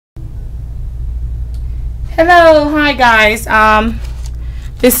Hello, hi guys.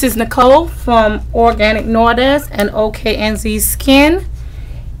 This is Nicole from Organic Nordes and OKNZ Skin,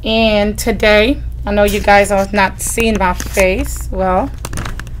 and today I know you guys are not seeing my face. Well,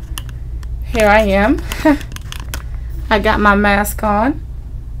 here I am. I got my mask on.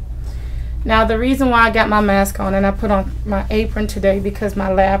 Now the reason why I got my mask on and I put on my apron today because my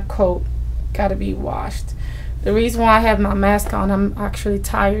lab coat got to be washed. The reason why I have my mask on, I'm actually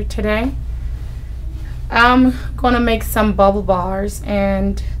tired today. I'm going to make some bubble bars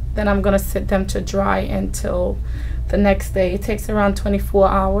and then I'm going to sit them to dry until the next day. It takes around 24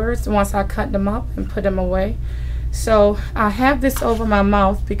 hours once I cut them up and put them away. So I have this over my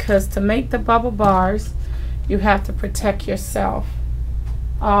mouth because to make the bubble bars, you have to protect yourself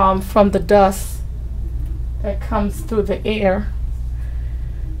from the dust that comes through the air.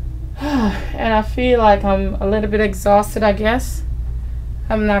 And I feel like I'm a little bit exhausted, I guess.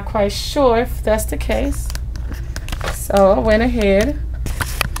 I'm not quite sure if that's the case. So I went ahead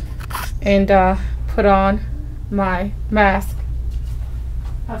and put on my mask.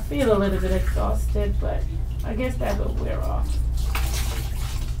 I feel a little bit exhausted, but I guess that will wear off.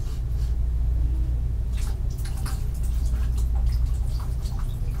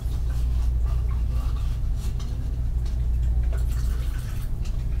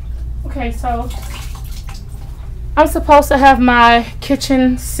 Okay, so I'm supposed to have my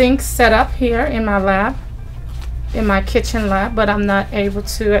kitchen sink set up here in my lab, in my kitchen lab, but I'm not able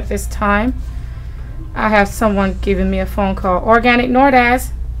to at this time. I have someone giving me a phone call. Organic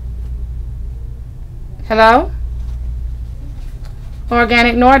Nordes. Hello?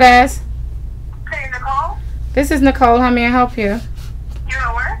 Organic Nordes. Hey, Nicole? This is Nicole. How may I help you? You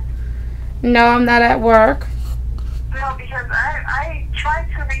at work? No, I'm not at work. No, because I tried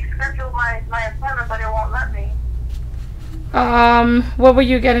to reschedule my appointment, but it won't let me. What were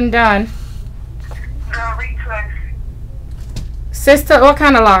you getting done? The retwist. Sister, what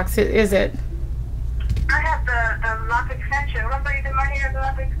kind of locks is it? I have the lock extension. Remember you did my hair, the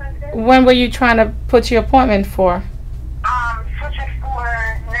lock extension? When were you trying to put your appointment for? Switch it for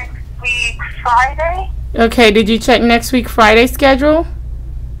next week, Friday. Okay, did you check next week Friday schedule?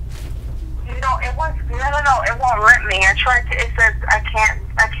 No, it won't let me. I tried to, it says I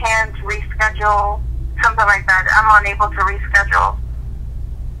can't reschedule, something like that. I'm unable to reschedule.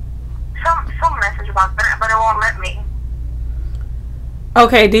 Some message about that, but it won't let me.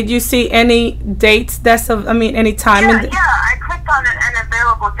 Okay, did you see any dates any time? Yeah, I clicked on an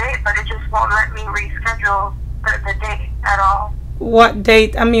available date, but it just won't let me reschedule the date at all. What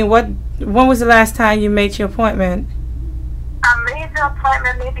date? When was the last time you made your appointment? I made the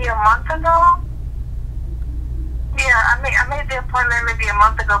appointment maybe a month ago. Yeah, I made the appointment maybe a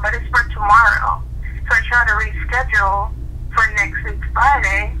month ago, but it's for tomorrow. So I tried to reschedule for next week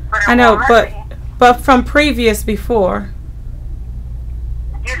Friday, but it won't let me. But from previous before.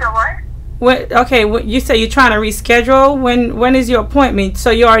 You said what? You say you're trying to reschedule. When is your appointment? So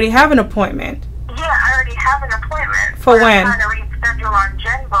you already have an appointment. Yeah, I already have an appointment. For when? I'm trying to reschedule on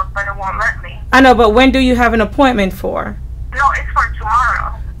GenBook, but it won't let me. I know, but when do you have an appointment for? No, it's for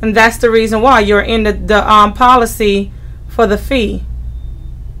tomorrow. And that's the reason why you're in the policy for the fee.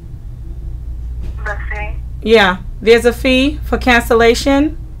 The fee? Yeah, there's a fee for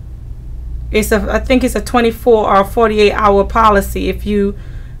cancellation. I think it's a 24 or 48 hour policy. If you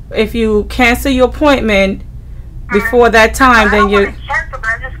cancel your appointment before that time, then you cancel, but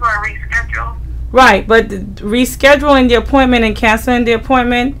I just want to reschedule. Right, but rescheduling the appointment and canceling the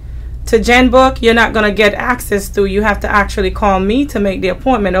appointment to GenBook, you're not going to get access to. You have to actually call me to make the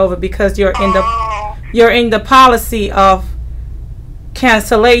appointment over because you're in the policy of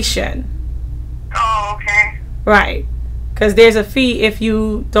cancellation. Oh, okay. Right. Because there's a fee if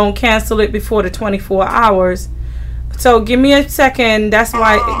you don't cancel it before the 24 hours. So give me a second. That's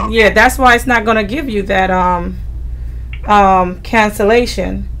why that's why it's not going to give you that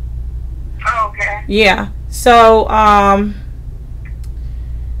cancellation. Oh, okay. Yeah. So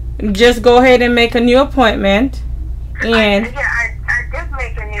just go ahead and make a new appointment. And I did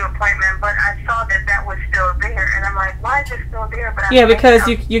make a new appointment, but I saw that was still there, and I'm like, why is it still there? But because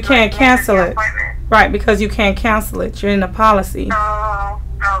you can't cancel it. Right, because you can't cancel it. You're in a policy. Oh,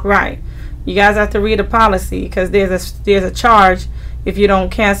 okay. Right. You guys have to read the policy because there's a charge if you don't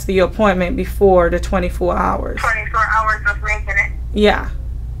cancel your appointment before the 24 hours. 24 hours of making it. Yeah.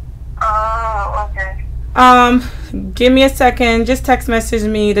 Oh, okay. Give me a second. Just text message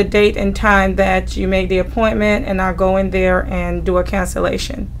me the date and time that you made the appointment, and I'll go in there and do a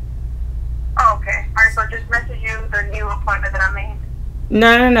cancellation. Okay. All right. So just message you the new appointment that I made.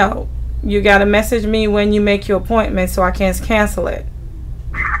 No. You gotta message me when you make your appointment so I can cancel it.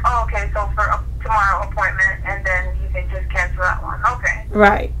 Oh, okay. So for a tomorrow appointment.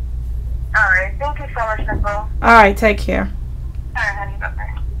 Right. All right. Thank you so much, Nicole. All right. Take care. All right, honey. Bye-bye.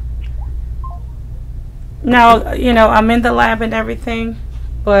 Now, you know, I'm in the lab and everything,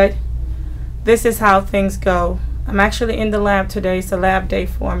 but this is how things go. I'm actually in the lab today. It's a lab day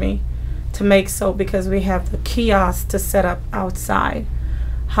for me to make soap because we have the kiosk to set up outside.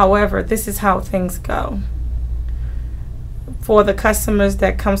 However, this is how things go. For the customers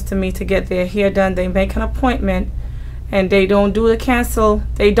that comes to me to get their hair done, they make an appointment and they don't do the cancel.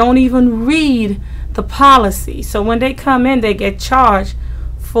 They don't even read the policy. So when they come in, they get charged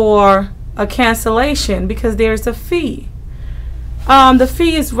for a cancellation because there's a fee. The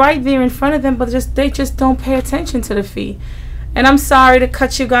fee is right there in front of them, but they just don't pay attention to the fee. And I'm sorry to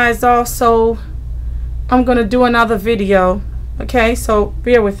cut you guys off, so I'm gonna do another video. Okay, so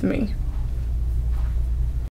bear with me.